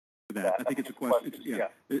that. I think it's a question.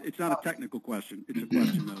 It's not a technical question. It's a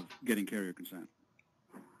question of getting carrier consent.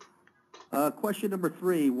 Question number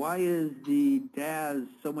 3, why is the DAS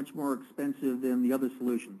so much more expensive than the other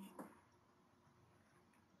solutions?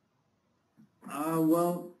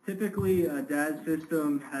 Well, typically a DAS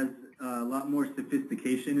system has a lot more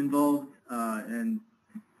sophistication involved, and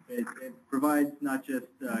it provides not just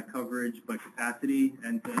coverage but capacity,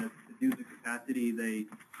 and to do the capacity they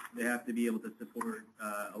have to be able to support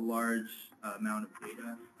a large amount of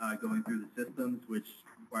data going through the systems, which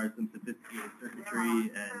requires some sophisticated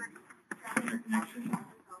circuitry and interconnection.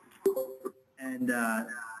 And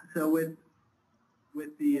so with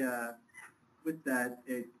that,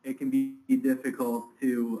 it can be difficult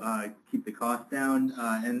to keep the cost down,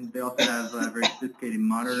 and they also have very sophisticated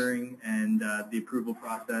monitoring and the approval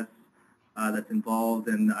process that's involved,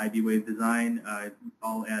 and the IV wave design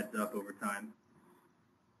all adds up over time.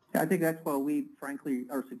 I think that's why we, frankly,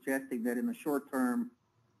 are suggesting that in the short term,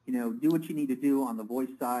 do what you need to do on the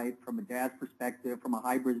voice side from a DAS perspective, from a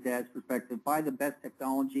hybrid DAS perspective. Buy the best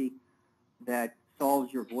technology that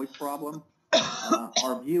solves your voice problem.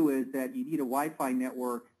 Our view is that you need a Wi-Fi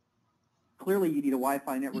network. Clearly, you need a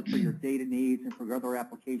Wi-Fi network for your data needs and for other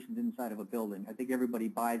applications inside of a building. I think everybody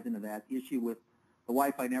buys into that. The issue with the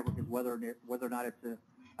Wi-Fi network is whether or not it's a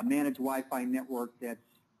managed Wi-Fi network that's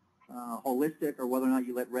holistic, or whether or not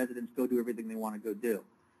you let residents go do everything they want to go do.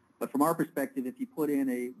 But from our perspective, if you put in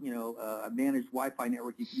a managed Wi-Fi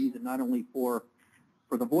network, you can use it not only for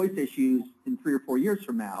the voice issues in 3 or 4 years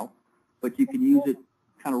from now, but you can use it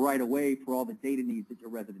kind of right away for all the data needs that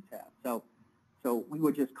your residents have. So we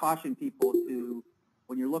would just caution people to,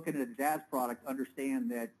 when you're looking at a DAS product,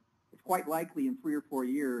 understand that it's quite likely in 3 or 4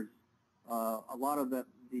 years, a lot of the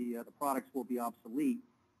products will be obsolete.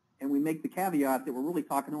 And we make the caveat that we're really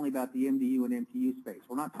talking only about the MDU and MTU space.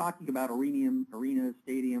 We're not talking about arenas,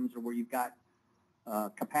 stadiums, or where you've got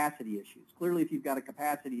capacity issues. Clearly, if you've got a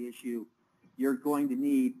capacity issue, you're going to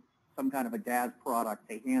need some kind of a DAS product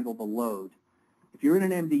to handle the load. If you're in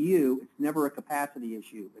an MDU, it's never a capacity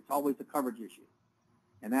issue. It's always a coverage issue.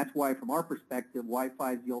 And that's why, from our perspective,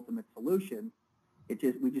 Wi-Fi is the ultimate solution.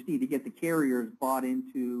 We just need to get the carriers bought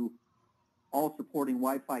into all supporting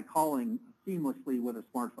Wi-Fi calling seamlessly with a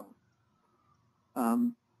smartphone.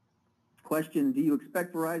 Question, do you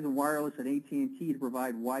expect Verizon Wireless and AT&T to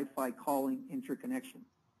provide Wi-Fi calling interconnection?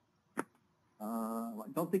 I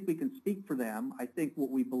don't think we can speak for them. I think what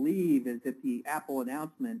we believe is that the Apple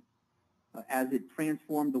announcement, as it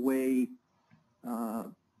transformed the way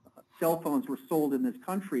cell phones were sold in this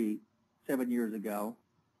country 7 years ago,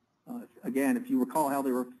 again, if you recall how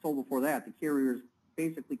they were sold before that, the carriers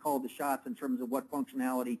basically called the shots in terms of what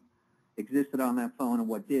functionality existed on that phone and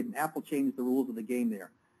what didn't. Apple changed the rules of the game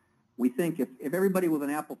there. We think if everybody with an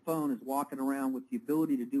Apple phone is walking around with the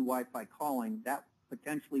ability to do Wi-Fi calling, that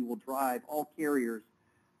potentially will drive all carriers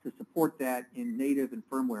to support that in native and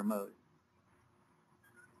firmware mode.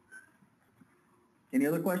 Any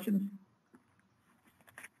other questions?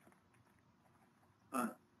 So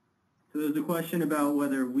there's a question about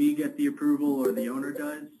whether we get the approval or the owner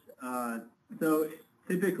does. So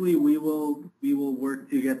typically we will work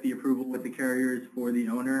to get the approval with the carriers for the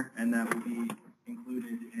owner, and that will be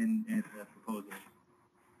included in the proposal.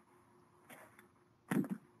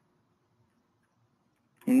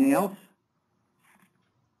 Anything else?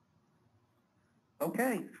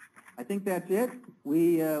 Okay, I think that's it.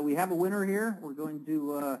 We have a winner here. We're going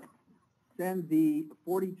to send the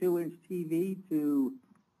 42-inch TV to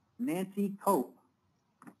Nancy Cope.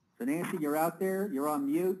 So Nancy, you're out there. You're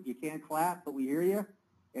on mute. You can't clap, but we hear you,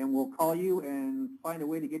 and we'll call you and find a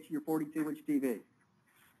way to get you your 42-inch TV.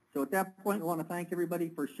 So at that point, I want to thank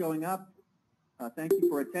everybody for showing up. Thank you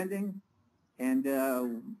for attending, and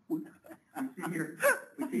we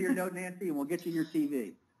see your note, Nancy, and we'll get you your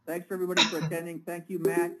TV. Thanks for everybody for attending. Thank you,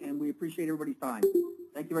 Matt, and we appreciate everybody's time.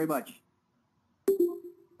 Thank you very much.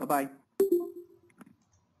 Bye-bye.